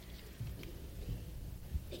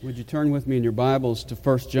Would you turn with me in your Bibles to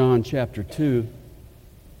 1 John chapter 2?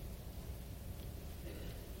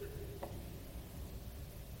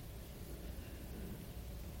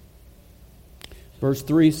 Verse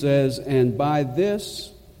 3 says, "And by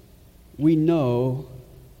this we know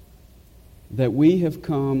that we have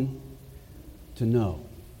come to know."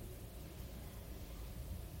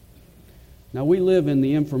 Now, we live in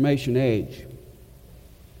the information age,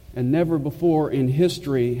 and never before in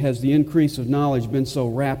history has the increase of knowledge been so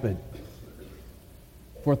rapid.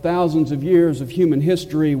 For thousands of years of human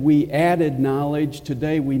history, we added knowledge.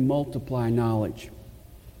 Today, we multiply knowledge.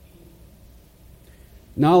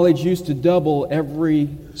 Knowledge used to double every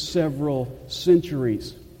several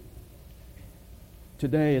centuries.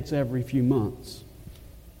 Today, it's every few months.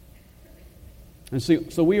 And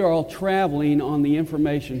so we are all traveling on the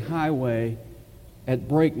information highway at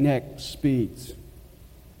breakneck speeds.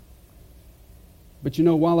 But you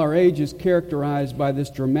know, while our age is characterized by this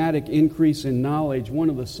dramatic increase in knowledge, one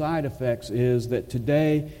of the side effects is that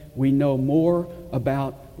today we know more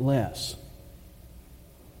about less.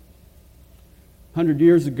 100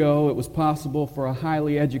 years ago, it was possible for a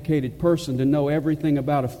highly educated person to know everything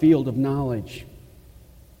about a field of knowledge.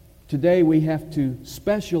 Today, we have to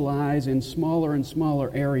specialize in smaller and smaller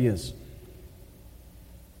areas.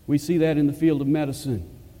 We see that in the field of medicine.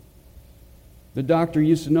 The doctor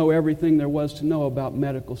used to know everything there was to know about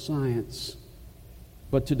medical science.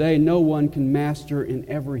 But today, no one can master in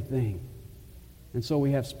everything. And so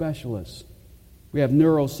we have specialists. We have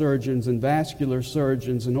neurosurgeons and vascular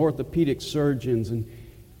surgeons and orthopedic surgeons and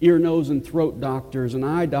ear, nose, and throat doctors and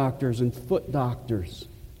eye doctors and foot doctors.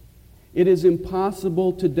 It is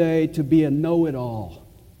impossible today to be a know-it-all,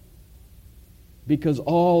 because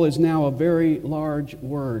all is now a very large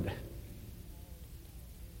word.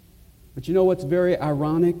 But you know what's very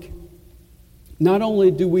ironic? Not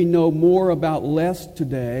only do we know more about less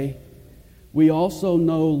today, we also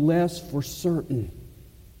know less for certain.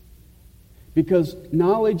 Because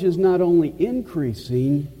knowledge is not only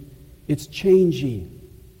increasing, it's changing.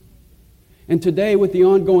 And today, with the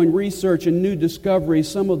ongoing research and new discoveries,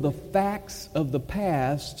 some of the facts of the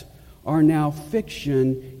past are now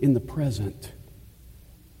fiction in the present.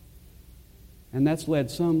 And that's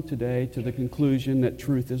led some today to the conclusion that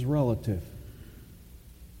truth is relative.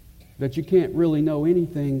 That you can't really know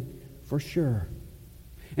anything for sure.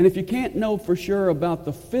 And if you can't know for sure about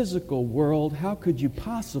the physical world, how could you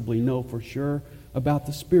possibly know for sure about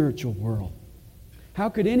the spiritual world? How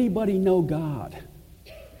could anybody know God?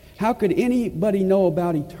 How could anybody know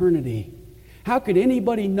about eternity? How could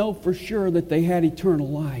anybody know for sure that they had eternal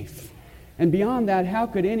life? And beyond that, how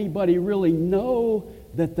could anybody really know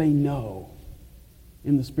that they know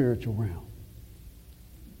in the spiritual realm?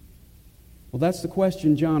 Well, that's the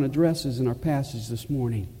question John addresses in our passage this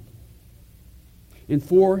morning. In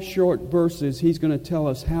 4 short verses, he's going to tell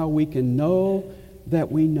us how we can know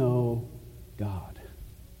that we know God.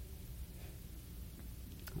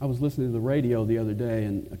 I was listening to the radio the other day,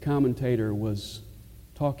 and a commentator was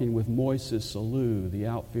talking with Moises Alou, the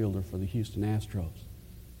outfielder for the Houston Astros.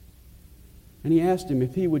 And he asked him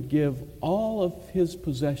if he would give all of his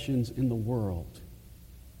possessions in the world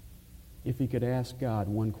if he could ask God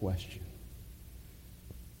one question.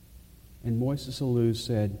 And Moises Alou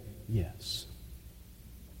said, yes.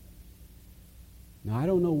 Now, I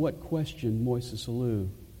don't know what question Moises Alou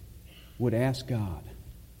would ask God,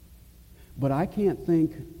 but I can't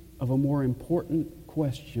think of a more important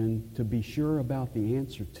question to be sure about the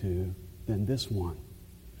answer to than this one.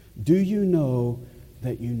 Do you know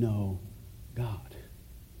that you know God?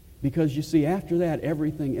 Because you see, after that,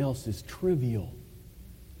 everything else is trivial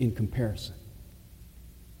in comparison.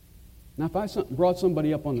 Now, if I brought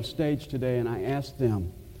somebody up on the stage today and I asked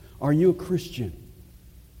them, are you a Christian?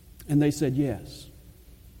 And they said, yes.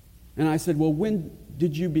 And I said, well, when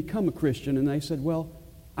did you become a Christian? And they said, well,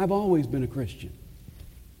 I've always been a Christian.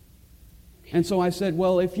 And so I said,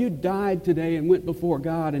 well, if you died today and went before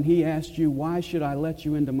God and He asked you, why should I let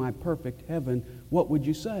you into my perfect heaven, what would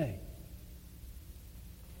you say?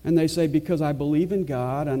 And they say, because I believe in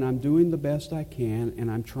God and I'm doing the best I can and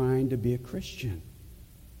I'm trying to be a Christian.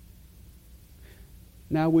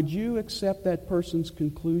 Now, would you accept that person's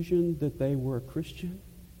conclusion that they were a Christian?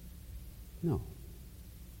 No.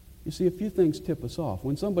 You see, a few things tip us off.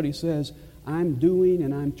 When somebody says, I'm doing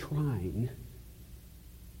and I'm trying,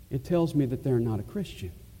 it tells me that they're not a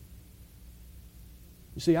Christian.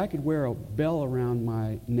 You see, I could wear a bell around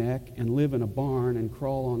my neck and live in a barn and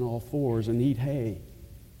crawl on all fours and eat hay.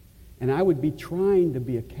 And I would be trying to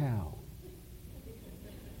be a cow.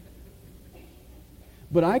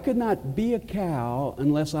 But I could not be a cow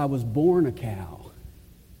unless I was born a cow.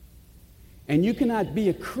 And you cannot be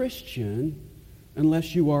a Christian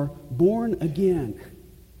unless you are born again.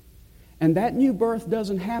 And that new birth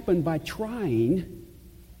doesn't happen by trying.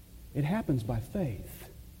 It happens by faith.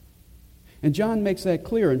 And John makes that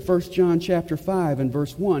clear in 1 John chapter 5 and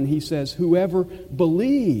verse 1. He says, whoever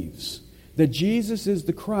believes that Jesus is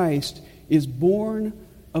the Christ is born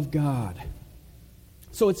of God.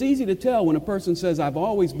 So it's easy to tell when a person says, I've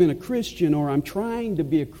always been a Christian, or I'm trying to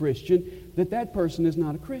be a Christian, that person is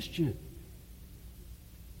not a Christian.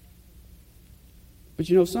 But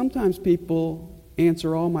you know, sometimes people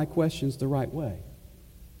answer all my questions the right way.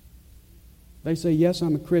 They say, yes,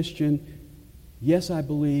 I'm a Christian. Yes, I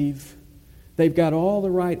believe. They've got all the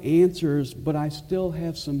right answers, but I still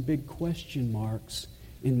have some big question marks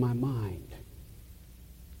in my mind.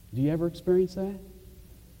 Do you ever experience that?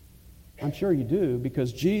 I'm sure you do,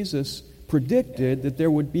 because Jesus predicted that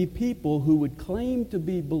there would be people who would claim to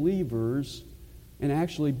be believers and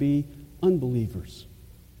actually be unbelievers.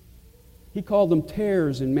 He called them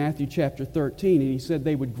tares in Matthew chapter 13, and he said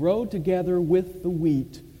they would grow together with the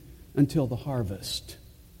wheat until the harvest.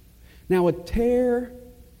 Now, a tare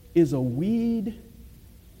is a weed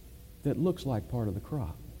that looks like part of the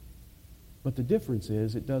crop. But the difference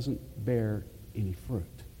is it doesn't bear any fruit.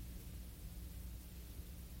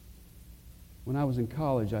 When I was in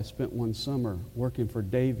college, I spent one summer working for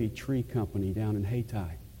Davy Tree Company down in Hayti.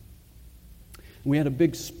 We had a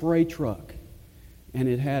big spray truck, and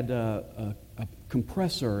it had a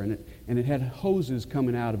compressor, and it had hoses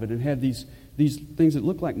coming out of it, and it had these things that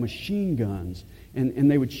looked like machine guns, and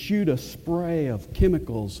they would shoot a spray of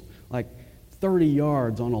chemicals like 30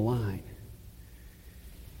 yards on a line.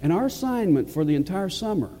 And our assignment for the entire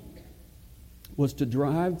summer was to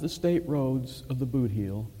drive the state roads of the Boot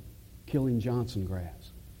Heel, killing Johnson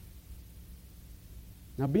grass.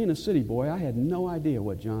 Now, being a city boy, I had no idea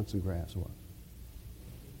what Johnson grass was.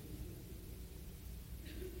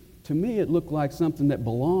 To me, it looked like something that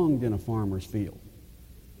belonged in a farmer's field.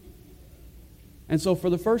 And so for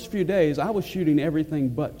the first few days, I was shooting everything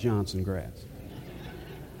but Johnson grass.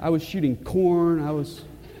 I was shooting corn. I was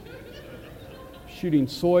shooting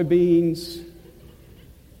soybeans.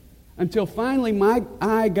 Until finally my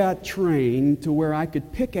eye got trained to where I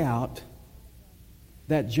could pick out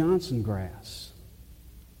that Johnson grass.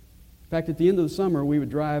 In fact, at the end of the summer, we would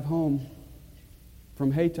drive home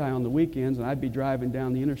from Hayti on the weekends, and I'd be driving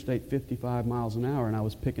down the interstate 55 miles an hour, and I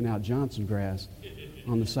was picking out Johnson grass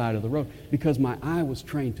on the side of the road because my eye was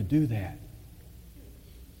trained to do that.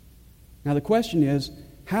 Now the question is,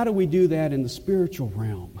 how do we do that in the spiritual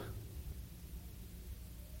realm?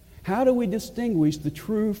 How do we distinguish the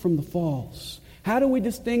true from the false? How do we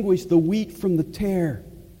distinguish the wheat from the tare?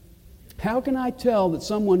 How can I tell that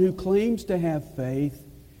someone who claims to have faith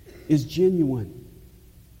is genuine?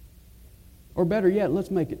 Or better yet,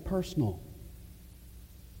 let's make it personal.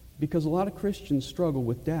 Because a lot of Christians struggle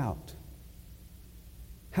with doubt.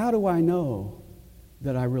 How do I know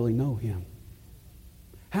that I really know Him?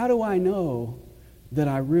 How do I know that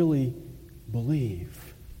I really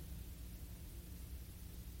believe?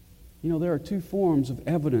 You know, there are two forms of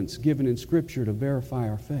evidence given in Scripture to verify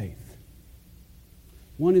our faith.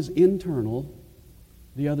 One is internal,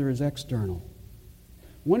 the other is external.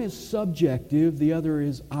 One is subjective, the other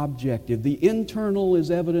is objective. The internal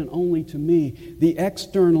is evident only to me. The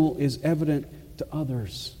external is evident to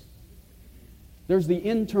others. There's the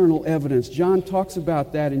internal evidence. John talks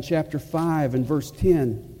about that in chapter 5 and verse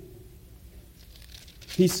 10.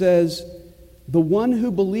 He says, "The one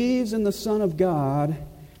who believes in the Son of God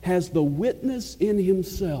has the witness in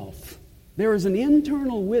himself." There is an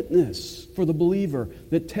internal witness for the believer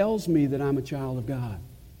that tells me that I'm a child of God.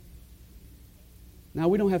 Now,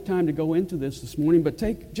 we don't have time to go into this morning, but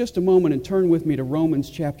take just a moment and turn with me to Romans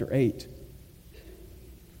chapter 8.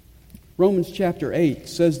 Romans chapter 8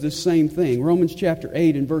 says this same thing. Romans chapter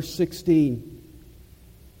 8 and verse 16.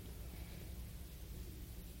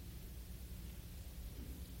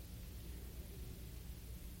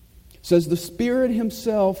 Says, "The Spirit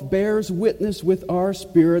Himself bears witness with our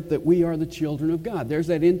spirit that we are the children of God." There's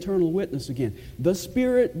that internal witness again. The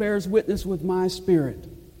Spirit bears witness with my spirit.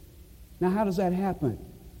 Now, how does that happen?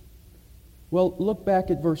 Well, look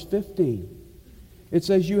back at verse 15. It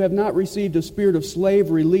says, "You have not received a spirit of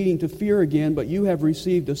slavery leading to fear again, but you have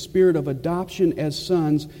received a spirit of adoption as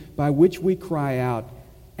sons, by which we cry out,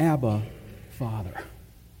 'Abba, Father.'"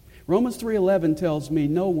 Romans 3:11 tells me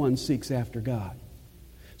no one seeks after God.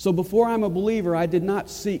 So before I'm a believer, I did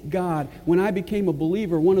not seek God. When I became a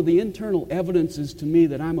believer, one of the internal evidences to me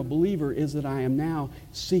that I'm a believer is that I am now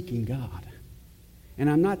seeking God. And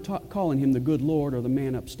I'm not calling Him the good Lord or the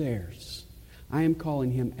man upstairs. I am calling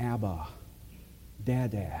Him Abba,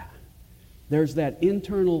 Dada, There's that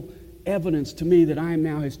internal evidence to me that I am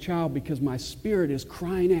now His child because my spirit is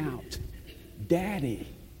crying out, Daddy,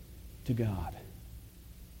 to God.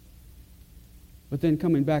 But then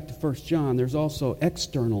coming back to 1 John, there's also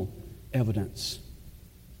external evidence.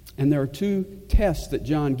 And there are two tests that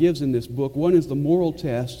John gives in this book. One is the moral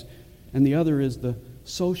test, and the other is the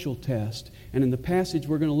social test. And in the passage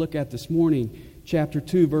we're going to look at this morning, chapter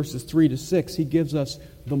 2, verses 3 to 6, he gives us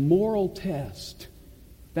the moral test,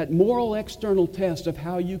 that moral external test of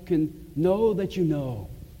how you can know that you know.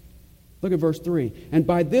 Look at verse 3. And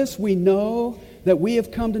by this we know that we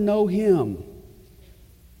have come to know Him,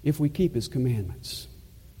 if we keep His commandments.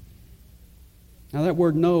 Now that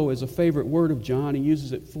word know is a favorite word of John. He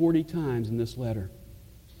uses it 40 times in this letter.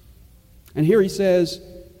 And here he says,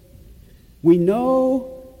 we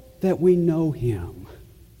know that we know Him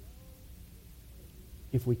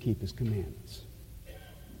if we keep His commandments.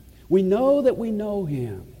 We know that we know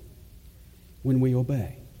Him when we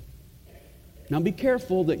obey. Now be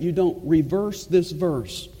careful that you don't reverse this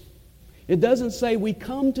verse. It doesn't say we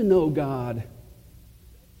come to know God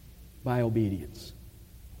by obedience.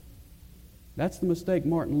 That's the mistake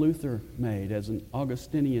Martin Luther made as an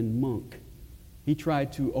Augustinian monk. He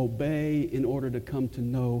tried to obey in order to come to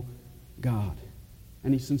know God.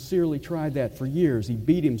 And he sincerely tried that for years. He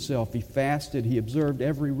beat himself, he fasted, he observed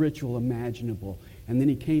every ritual imaginable. And then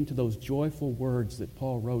he came to those joyful words that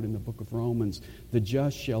Paul wrote in the book of Romans, the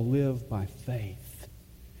just shall live by faith.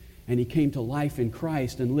 And he came to life in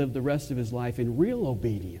Christ and lived the rest of his life in real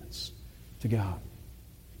obedience to God.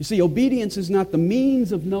 You see, obedience is not the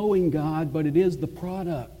means of knowing God, but it is the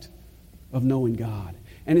product of knowing God.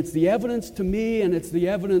 And it's the evidence to me and it's the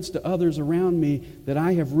evidence to others around me that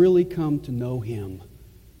I have really come to know Him.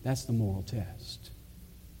 That's the moral test.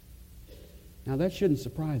 Now that shouldn't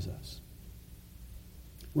surprise us.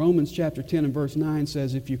 Romans chapter 10 and verse 9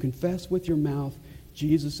 says, if you confess with your mouth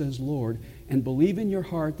Jesus as Lord and believe in your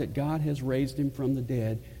heart that God has raised Him from the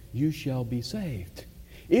dead, you shall be saved.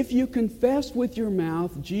 If you confess with your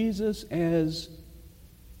mouth Jesus as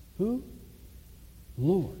who?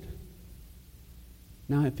 Lord.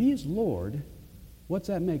 Now, if He is Lord, what's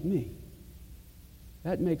that make me?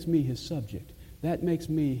 That makes me His subject. That makes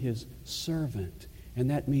me His servant. And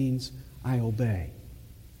that means I obey.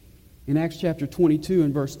 In Acts chapter 22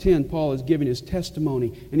 and verse 10, Paul is giving his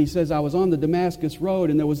testimony. And he says, I was on the Damascus road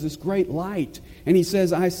and there was this great light. And he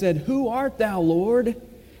says, I said, who art thou, Lord?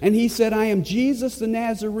 And he said, I am Jesus the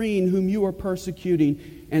Nazarene whom you are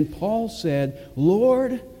persecuting. And Paul said,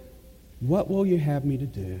 Lord, what will you have me to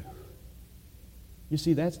do? You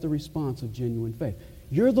see, that's the response of genuine faith.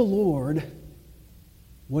 You're the Lord.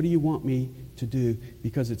 What do you want me to do?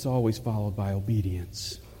 Because it's always followed by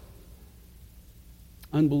obedience.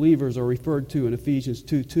 Unbelievers are referred to in Ephesians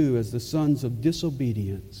 2:2 as the sons of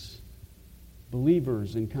disobedience.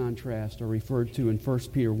 Believers, in contrast, are referred to in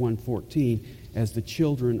 1 Peter 1:14 as the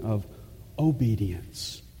children of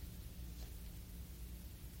obedience.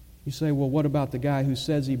 You say, well, what about the guy who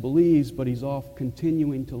says he believes, but he's off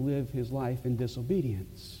continuing to live his life in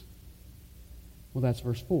disobedience? Well, that's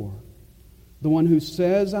verse 4. The one who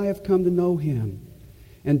says, I have come to know Him,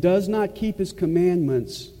 and does not keep His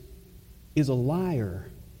commandments is a liar,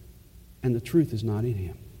 and the truth is not in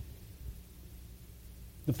him.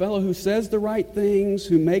 The fellow who says the right things,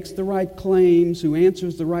 who makes the right claims, who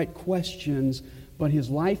answers the right questions, but his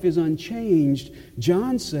life is unchanged,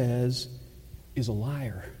 John says, is a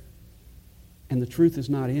liar. And the truth is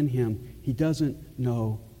not in him. He doesn't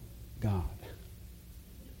know God.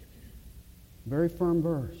 Very firm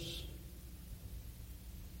verse.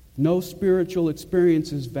 No spiritual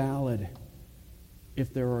experience is valid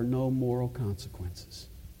if there are no moral consequences.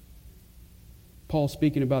 Paul,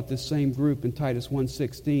 speaking about this same group in Titus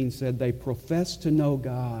 1:16, said they profess to know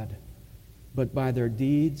God, but by their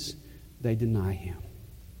deeds they deny Him.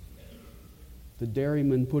 The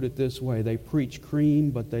dairyman put it this way, they preach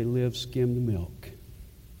cream, but they live skimmed milk.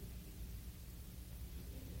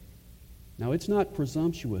 Now, it's not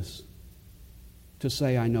presumptuous to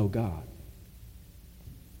say I know God.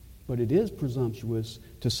 But it is presumptuous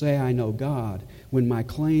to say I know God when my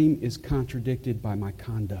claim is contradicted by my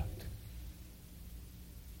conduct.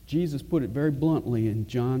 Jesus put it very bluntly in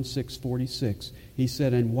John 6:46. He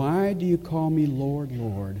said, and why do you call me Lord,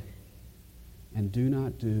 Lord, and do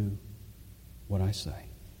not do what I say?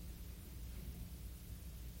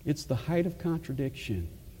 It's the height of contradiction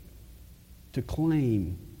to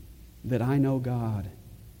claim that I know God,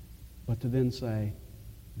 but to then say,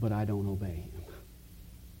 but I don't obey Him.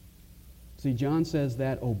 See, John says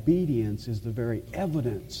that obedience is the very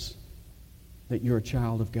evidence that you're a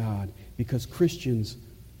child of God, because Christians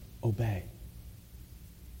obey.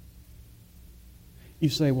 You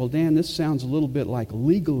say, well, Dan, this sounds a little bit like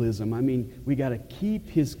legalism. I mean, we got to keep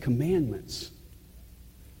His commandments.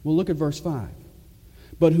 Well, look at verse 5.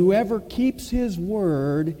 But whoever keeps His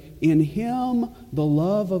word, in him the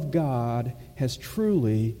love of God has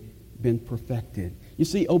truly been perfected. You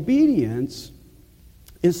see, obedience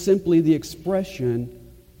is simply the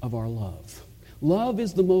expression of our love. Love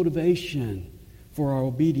is the motivation for our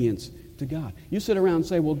obedience to God. You sit around and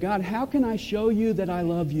say, well, God, how can I show you that I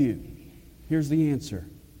love you? Here's the answer.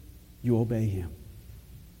 You obey Him.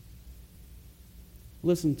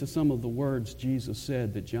 Listen to some of the words Jesus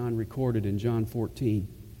said that John recorded in John 14.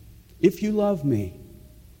 If you love me,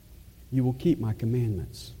 you will keep my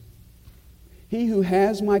commandments. He who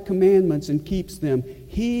has my commandments and keeps them,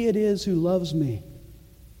 he it is who loves me.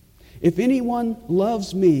 If anyone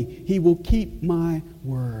loves me, he will keep my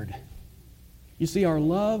word. You see, our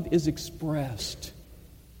love is expressed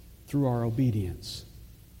through our obedience.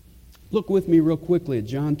 Look with me real quickly at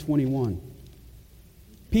John 21.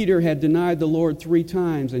 Peter had denied the Lord 3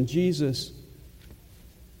 times, and Jesus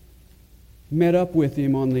met up with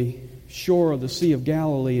him on the shore of the Sea of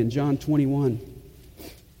Galilee in John 21.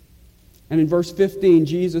 And in verse 15,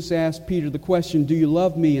 Jesus asked Peter the question, do you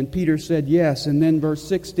love me? And Peter said yes. And then verse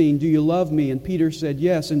 16, do you love me? And Peter said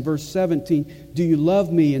yes. And verse 17, do you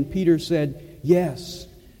love me? And Peter said yes.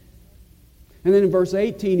 And then in verse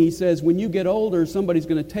 18, he says, when you get older, somebody's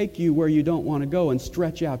going to take you where you don't want to go and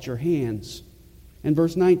stretch out your hands. And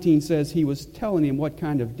verse 19 says he was telling him what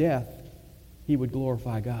kind of death he would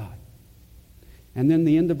glorify God. And then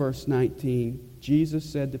the end of verse 19, Jesus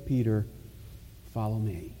said to Peter, follow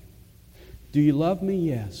me. Do you love me?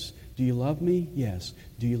 Yes. Do you love me? Yes.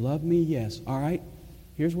 Do you love me? Yes. All right,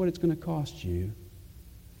 here's what it's going to cost you.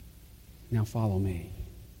 Now follow me.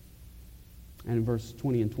 And in verse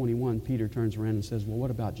 20 and 21, Peter turns around and says, well,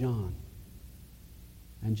 what about John?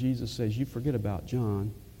 And Jesus says, you forget about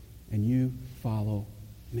John and you follow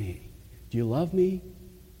me. Do you love me?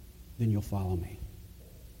 Then you'll follow me.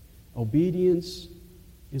 Obedience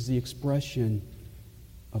is the expression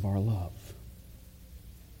of our love.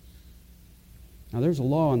 Now, there's a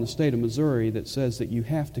law in the state of Missouri that says that you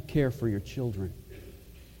have to care for your children.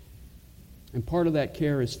 And part of that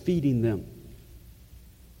care is feeding them.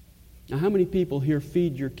 Now, how many people here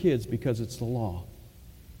feed your kids because it's the law?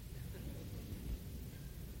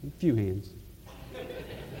 A few hands.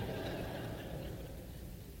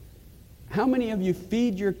 How many of you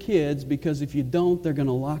feed your kids because if you don't, they're going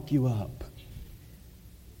to lock you up?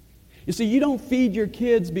 You see, you don't feed your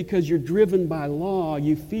kids because you're driven by law.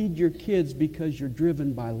 You feed your kids because you're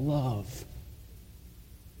driven by love.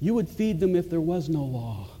 You would feed them if there was no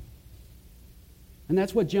law. And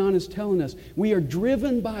that's what John is telling us. We are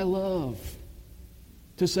driven by love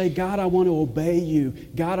to say, God, I want to obey you.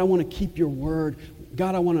 God, I want to keep your word.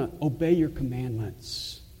 God, I want to obey your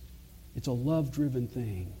commandments. It's a love-driven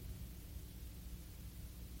thing.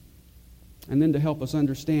 And then to help us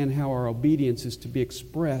understand how our obedience is to be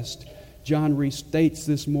expressed, John restates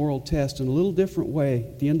this moral test in a little different way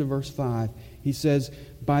at the end of verse 5. He says,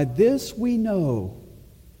 by this we know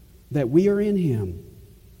that we are in Him.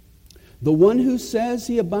 The one who says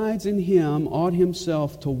he abides in Him ought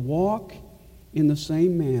himself to walk in the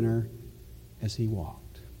same manner as He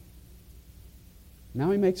walked.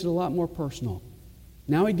 Now he makes it a lot more personal.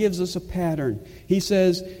 Now he gives us a pattern. He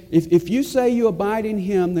says, if you say you abide in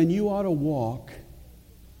Him, then you ought to walk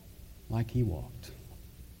like He walked.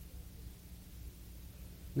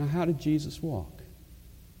 Now, how did Jesus walk?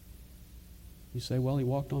 You say, well, He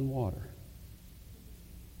walked on water.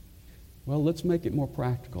 Well, let's make it more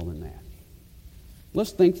practical than that.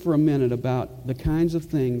 Let's think for a minute about the kinds of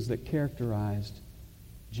things that characterized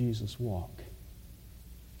Jesus' walk.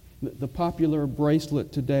 The popular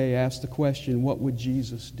bracelet today asks the question, what would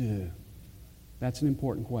Jesus do? That's an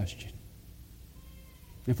important question.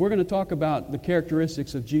 If we're going to talk about the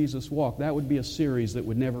characteristics of Jesus' walk, that would be a series that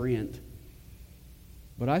would never end.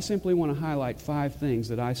 But I simply want to highlight 5 things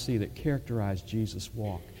that I see that characterize Jesus'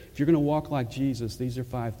 walk. If you're going to walk like Jesus, these are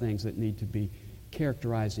 5 things that need to be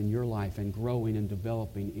characterized in your life and growing and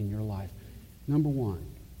developing in your life. Number 1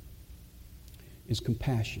 is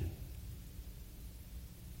compassion.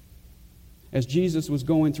 As Jesus was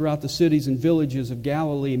going throughout the cities and villages of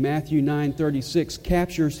Galilee, Matthew 9:36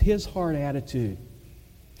 captures His heart attitude.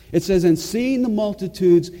 It says, and seeing the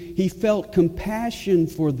multitudes, He felt compassion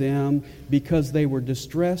for them because they were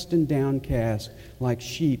distressed and downcast like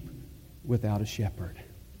sheep without a shepherd.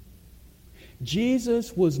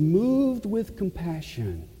 Jesus was moved with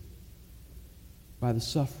compassion by the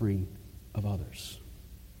suffering of others.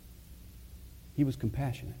 He was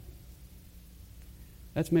compassionate.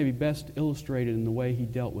 That's maybe best illustrated in the way He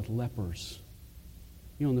dealt with lepers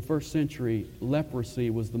You know, in the first century,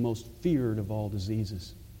 leprosy was the most feared of all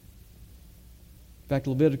diseases. In fact,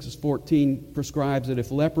 Leviticus 14 prescribes that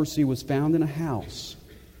if leprosy was found in a house,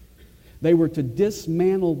 they were to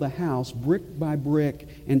dismantle the house brick by brick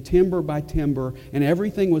and timber by timber, and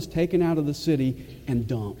everything was taken out of the city and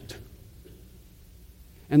dumped.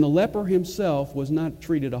 And the leper himself was not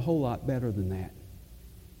treated a whole lot better than that.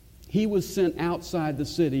 He was sent outside the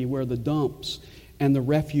city where the dumps and the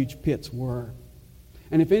refuge pits were.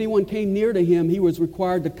 And if anyone came near to him, he was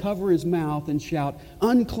required to cover his mouth and shout,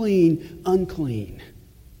 "Unclean, unclean."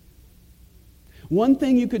 One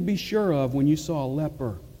thing you could be sure of when you saw a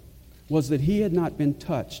leper was that he had not been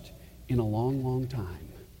touched in a long, long time,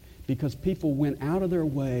 because people went out of their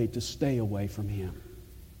way to stay away from him.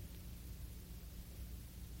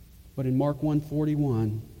 But in Mark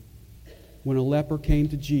 1:41, when a leper came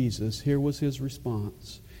to Jesus, here was his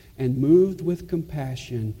response. And moved with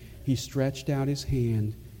compassion, he stretched out his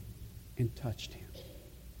hand and touched him.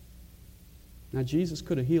 Now, Jesus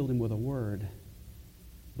could have healed him with a word,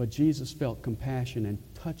 but Jesus felt compassion and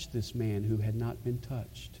touched this man who had not been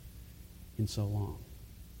touched in so long.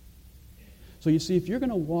 So you see, if you're going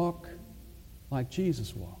to walk like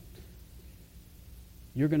Jesus walked,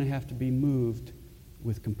 you're going to have to be moved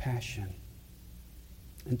with compassion.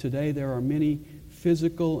 And today there are many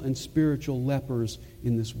physical and spiritual lepers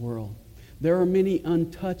in this world. There are many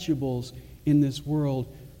untouchables in this world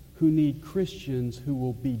who need Christians who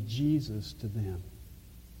will be Jesus to them.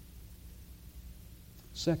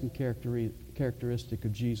 Second characteristic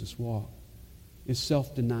of Jesus' walk is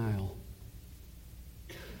self-denial.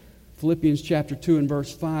 Philippians chapter 2 and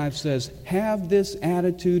verse 5 says, "Have this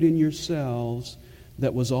attitude in yourselves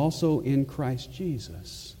that was also in Christ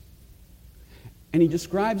Jesus." And he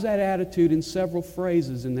describes that attitude in several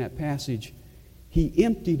phrases in that passage. He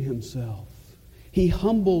emptied himself. He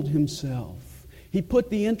humbled himself. He put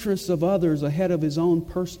the interests of others ahead of his own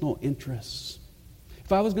personal interests.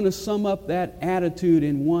 If I was going to sum up that attitude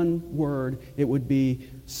in one word, it would be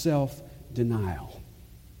self-denial.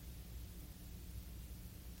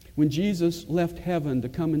 When Jesus left heaven to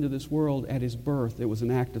come into this world at his birth, it was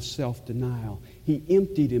an act of self-denial. He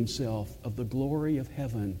emptied himself of the glory of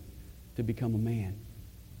heaven to become a man.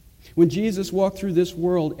 When Jesus walked through this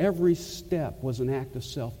world, every step was an act of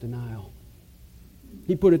self-denial.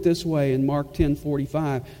 He put it this way in Mark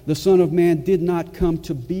 10:45, "The Son of Man did not come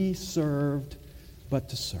to be served, but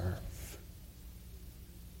to serve."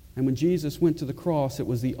 And when Jesus went to the cross, it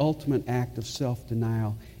was the ultimate act of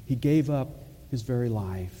self-denial. He gave up his very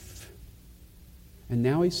life. And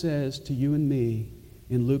now he says to you and me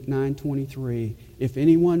in Luke 9:23, "If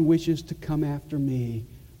anyone wishes to come after me,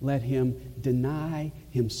 let him deny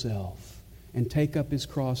himself and take up his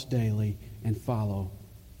cross daily and follow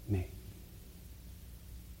me."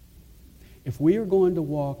 If we are going to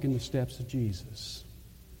walk in the steps of Jesus,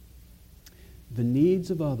 the needs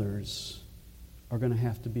of others are going to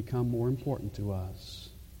have to become more important to us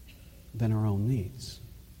than our own needs.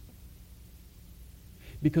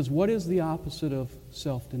 Because what is the opposite of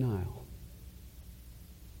self-denial?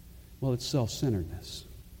 Well, it's self-centeredness.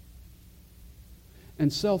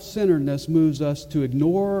 And self-centeredness moves us to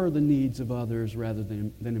ignore the needs of others rather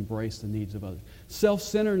than embrace the needs of others.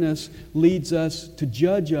 Self-centeredness leads us to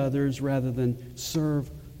judge others rather than serve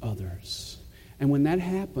others. And when that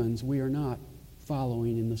happens, we are not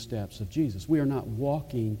following in the steps of Jesus. We are not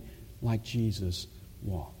walking like Jesus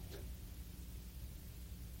walked.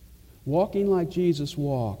 Walking like Jesus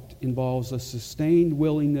walked involves a sustained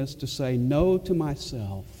willingness to say no to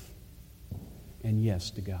myself and yes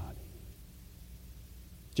to God.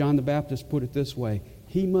 John the Baptist put it this way,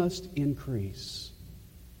 "He must increase,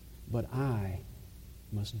 but I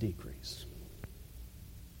must decrease."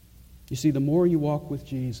 You see, the more you walk with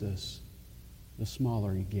Jesus, the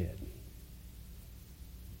smaller you get.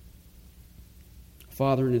 A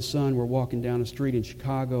father and his son were walking down a street in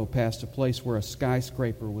Chicago past a place where a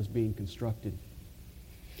skyscraper was being constructed.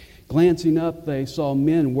 Glancing up, they saw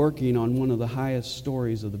men working on one of the highest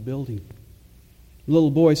stories of the building. The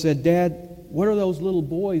little boy said, "Dad, what are those little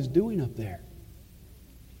boys doing up there?"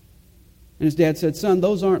 And his dad said, "Son,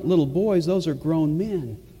 those aren't little boys, those are grown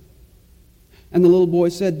men." And the little boy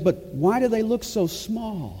said, "But why do they look so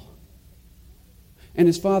small?" And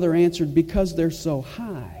his father answered, "Because they're so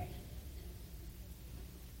high."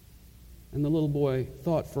 And the little boy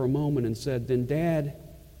thought for a moment and said, "Then, Dad,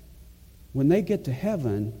 when they get to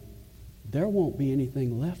heaven, there won't be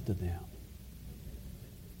anything left of them."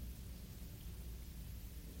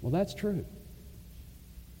 Well, that's true.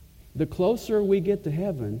 The closer we get to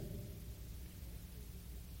heaven,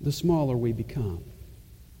 the smaller we become.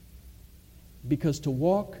 Because to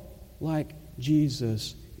walk like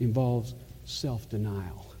Jesus involves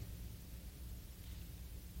self-denial.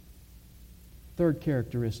 Third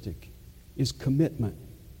characteristic is commitment.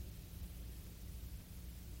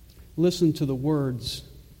 Listen to the words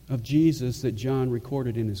of Jesus that John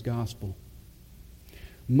recorded in his gospel.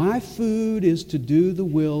 My food is to do the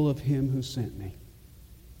will of him who sent me.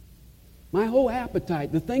 My whole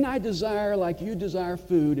appetite, the thing I desire like you desire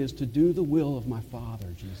food, is to do the will of my Father,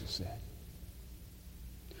 Jesus said.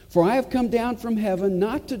 For I have come down from heaven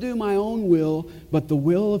not to do my own will, but the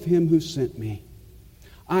will of him who sent me.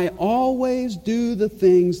 I always do the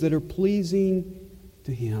things that are pleasing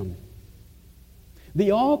to him.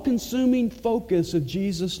 The all-consuming focus of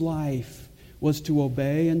Jesus' life was to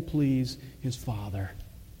obey and please his Father.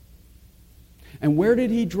 And where did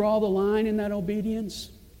he draw the line in that obedience?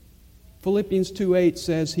 Philippians 2:8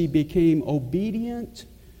 says he became obedient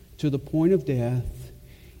to the point of death,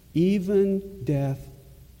 even death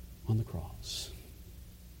on the cross.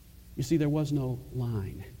 You see, there was no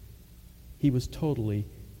line. He was totally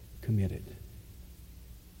committed.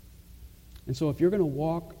 And so if you're going to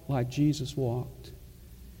walk like Jesus walked,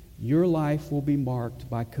 your life will be marked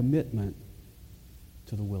by commitment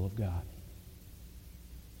to the will of God.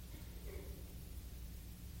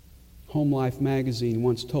 Home Life magazine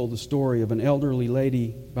once told the story of an elderly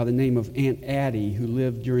lady by the name of Aunt Addie who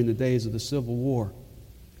lived during the days of the Civil War.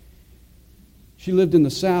 She lived in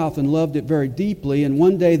the South and loved it very deeply, and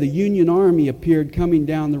one day the Union Army appeared coming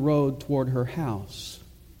down the road toward her house.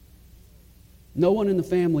 No one in the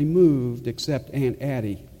family moved except Aunt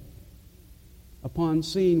Addie. Upon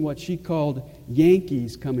seeing what she called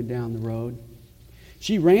Yankees coming down the road,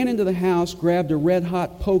 she ran into the house, grabbed a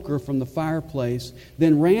red-hot poker from the fireplace,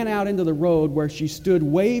 then ran out into the road where she stood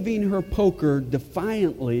waving her poker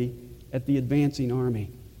defiantly at the advancing army.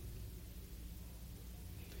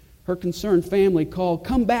 Her concerned family called,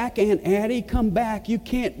 "Come back, Aunt Addie, come back. You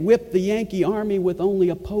can't whip the Yankee army with only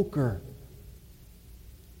a poker."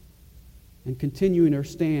 And continuing her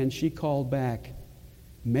stand, she called back,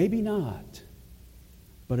 "Maybe not,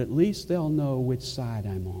 but at least they'll know which side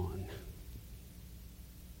I'm on."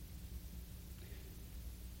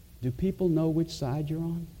 Do people know which side you're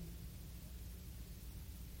on?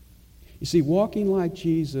 You see, walking like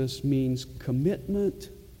Jesus means commitment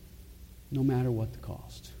no matter what the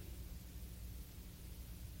cost.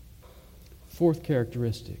 Fourth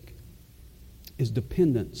characteristic is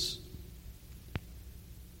dependence.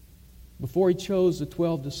 Before he chose the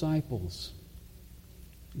 12 disciples,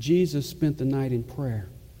 Jesus spent the night in prayer.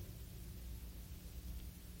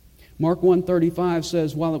 Mark 1:35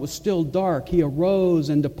 says, while it was still dark, he arose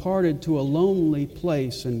and departed to a lonely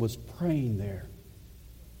place and was praying there.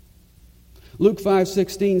 Luke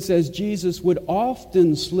 5:16 says Jesus would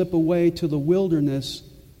often slip away to the wilderness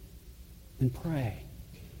and pray.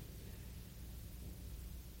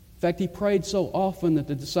 In fact, he prayed so often that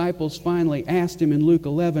the disciples finally asked him in Luke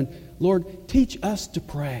 11, "Lord, teach us to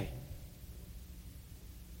pray."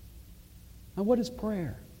 Now, what is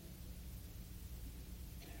prayer?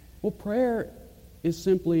 Well, prayer is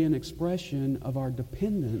simply an expression of our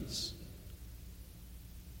dependence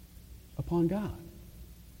upon God.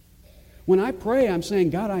 When I pray, I'm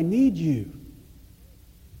saying, "God, I need you."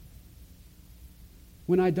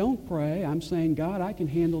 When I don't pray, I'm saying, "God, I can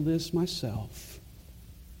handle this myself."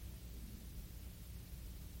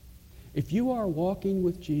 If you are walking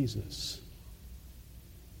with Jesus,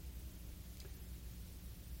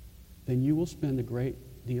 then you will spend a great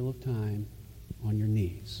deal of time on your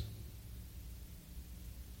knees.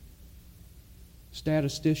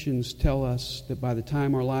 Statisticians tell us that by the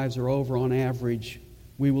time our lives are over, on average,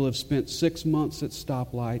 we will have spent 6 months at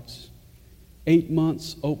stoplights, 8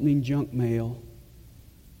 months opening junk mail,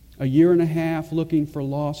 a year and a half looking for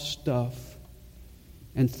lost stuff,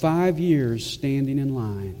 and 5 years standing in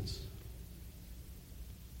lines.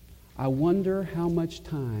 I wonder how much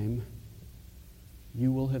time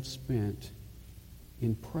you will have spent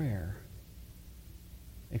in prayer,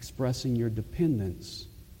 expressing your dependence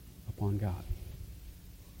upon God.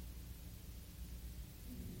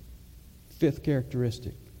 Fifth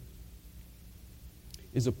characteristic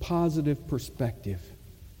is a positive perspective.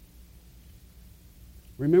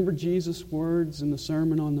 Remember Jesus' words in the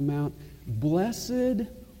Sermon on the Mount? Blessed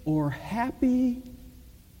or happy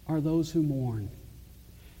are those who mourn.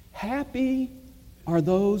 Happy are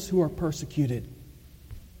those who are persecuted.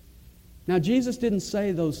 Now, Jesus didn't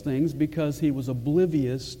say those things because he was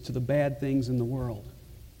oblivious to the bad things in the world.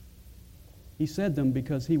 He said them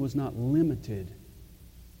because he was not limited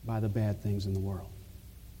by the bad things in the world.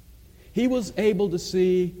 He was able to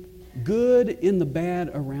see good in the bad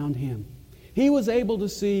around him. He was able to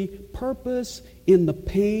see purpose in the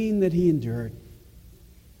pain that he endured.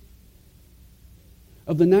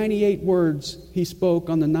 Of the 98 words he spoke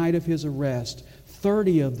on the night of his arrest,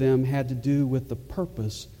 30 of them had to do with the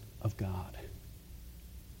purpose of God.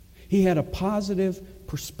 He had a positive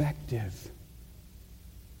perspective.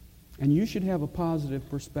 And you should have a positive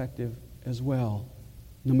perspective as well,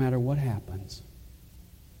 no matter what happens.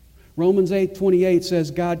 Romans 8:28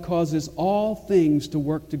 says God causes all things to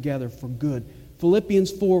work together for good.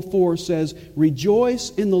 Philippians 4:4 says, rejoice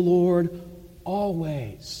in the Lord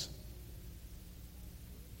always.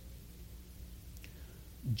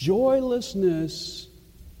 Joylessness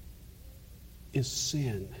is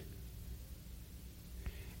sin.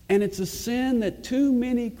 And it's a sin that too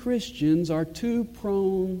many Christians are too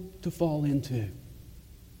prone to fall into.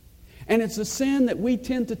 And it's a sin that we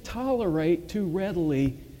tend to tolerate too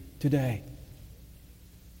readily today.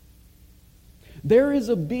 There is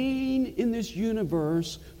a being in this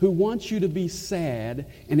universe who wants you to be sad,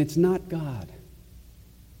 and it's not God.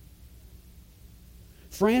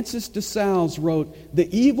 Francis de Sales wrote, the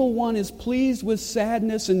evil one is pleased with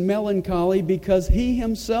sadness and melancholy because he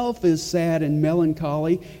himself is sad and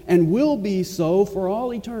melancholy and will be so for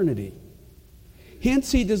all eternity.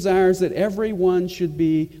 Hence he desires that everyone should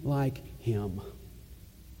be like him.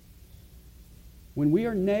 When we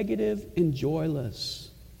are negative and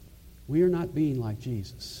joyless, we are not being like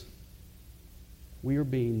Jesus. We are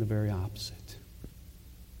being the very opposite.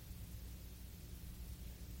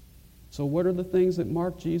 So what are the things that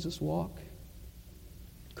mark Jesus' walk?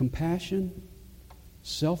 Compassion,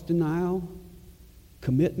 self-denial,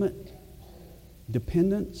 commitment,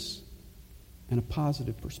 dependence, and a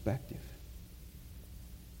positive perspective.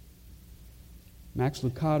 Max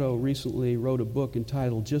Lucado recently wrote a book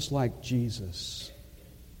entitled Just Like Jesus. I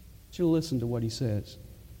want you to listen to what he says.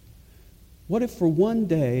 What if for one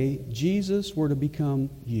day Jesus were to become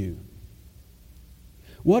you?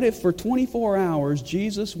 What if for 24 hours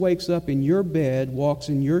Jesus wakes up in your bed, walks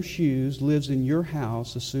in your shoes, lives in your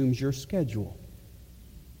house, assumes your schedule?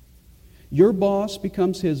 Your boss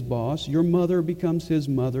becomes his boss, your mother becomes his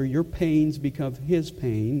mother, your pains become his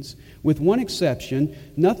pains. With one exception,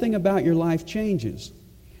 nothing about your life changes.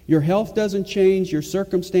 Your health doesn't change, your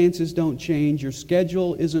circumstances don't change, your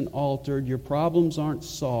schedule isn't altered, your problems aren't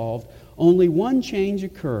solved. Only one change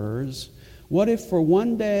occurs. What if for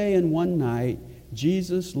one day and one night,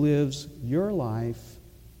 Jesus lives your life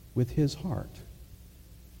with his heart?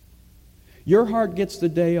 Your heart gets the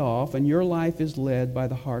day off, and your life is led by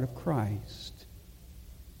the heart of Christ.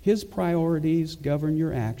 His priorities govern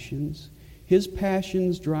your actions. His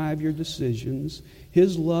passions drive your decisions.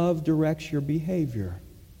 His love directs your behavior.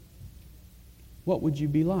 What would you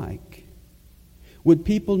be like? Would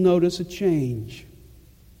people notice a change?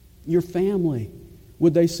 Your family,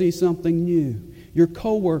 would they see something new? Your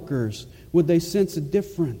coworkers, would they sense a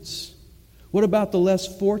difference? What about the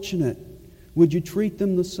less fortunate? Would you treat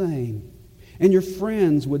them the same? And your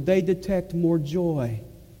friends, would they detect more joy?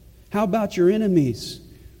 How about your enemies?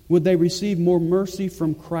 Would they receive more mercy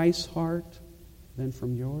from Christ's heart than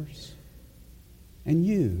from yours? And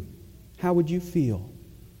you, how would you feel?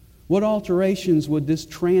 What alterations would this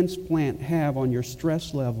transplant have on your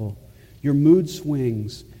stress level, your mood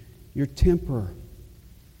swings, your temper?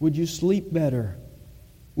 Would you sleep better?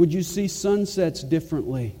 Would you see sunsets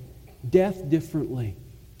differently, death differently,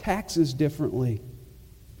 taxes differently?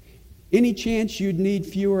 Any chance you'd need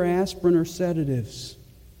fewer aspirin or sedatives?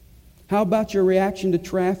 How about your reaction to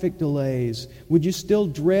traffic delays? Would you still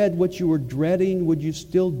dread what you were dreading? Would you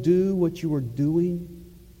still do what you were doing?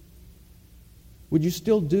 Would you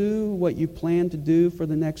still do what you plan to do for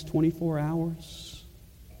the next 24 hours?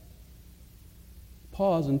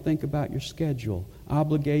 Pause and think about your schedule,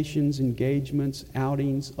 obligations, engagements,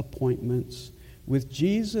 outings, appointments. With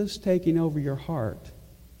Jesus taking over your heart,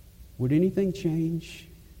 would anything change?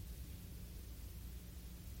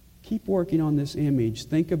 Keep working on this image.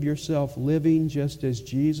 Think of yourself living just as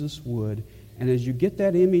Jesus would. And as you get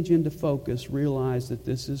that image into focus, realize that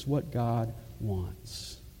this is what God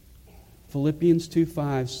wants. Philippians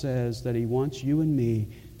 2:5 says that he wants you and me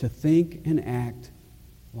to think and act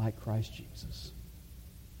like Christ Jesus.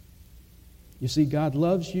 You see, God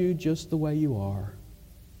loves you just the way you are,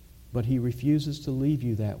 but he refuses to leave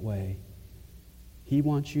you that way. He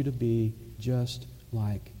wants you to be just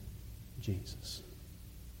like Jesus.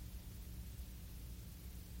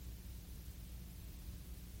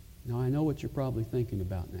 Now, I know what you're probably thinking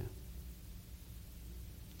about now.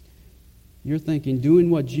 You're thinking,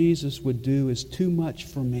 doing what Jesus would do is too much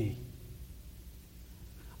for me.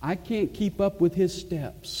 I can't keep up with his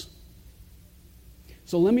steps.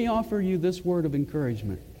 So let me offer you this word of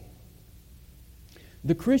encouragement.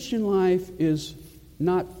 The Christian life is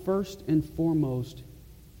not first and foremost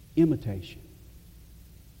imitation.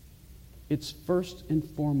 It's first and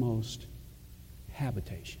foremost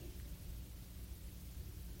habitation.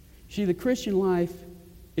 See, the Christian life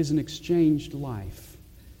is an exchanged life.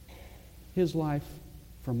 His life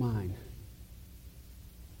for mine.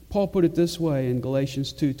 Paul put it this way in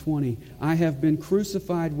Galatians 2:20, I have been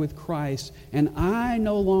crucified with Christ, and I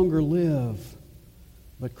no longer live,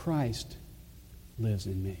 but Christ lives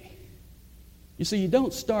in me. You see, you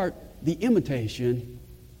don't start the imitation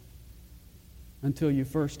until you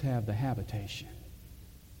first have the habitation,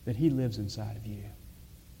 that He lives inside of you.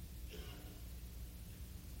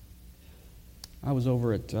 I was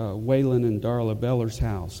over at Waylon and Darla Beller's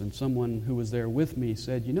house, and someone who was there with me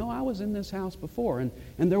said, you know, I was in this house before, and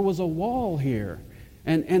there was a wall here,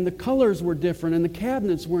 and the colors were different, and the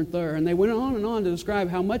cabinets weren't there, and they went on and on to describe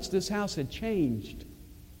how much this house had changed.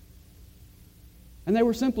 And they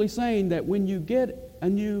were simply saying that when you get a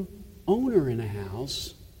new owner in a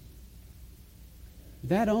house,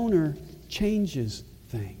 that owner changes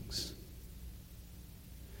things.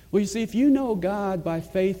 Well, you see, if you know God by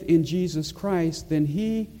faith in Jesus Christ, then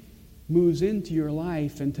He moves into your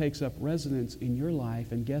life and takes up residence in your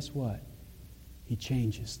life, and guess what? He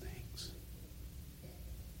changes things.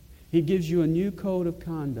 He gives you a new code of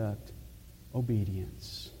conduct,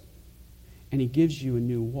 obedience. And He gives you a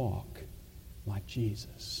new walk, like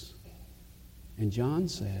Jesus. And John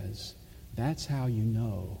says, that's how you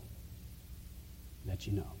know that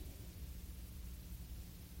you know.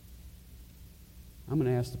 I'm going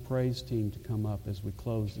to ask the praise team to come up as we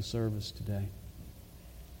close the service today.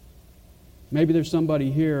 Maybe there's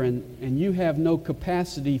somebody here and you have no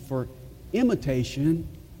capacity for imitation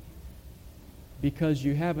because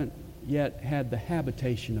you haven't yet had the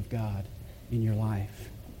habitation of God in your life.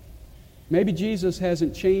 Maybe Jesus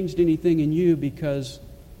hasn't changed anything in you because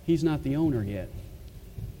He's not the owner yet.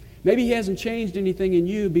 Maybe He hasn't changed anything in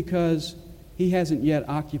you because He hasn't yet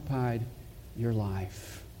occupied your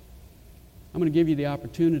life. I'm going to give you the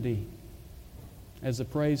opportunity as the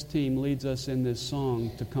praise team leads us in this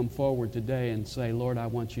song to come forward today and say, Lord, I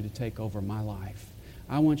want you to take over my life.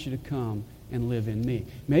 I want you to come and live in me.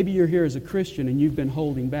 Maybe you're here as a Christian and you've been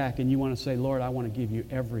holding back and you want to say, Lord, I want to give you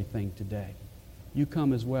everything today. You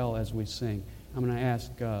come as well as we sing. I'm going to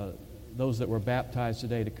ask those that were baptized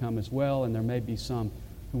today to come as well, and there may be some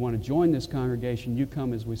who want to join this congregation. You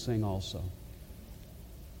come as we sing also.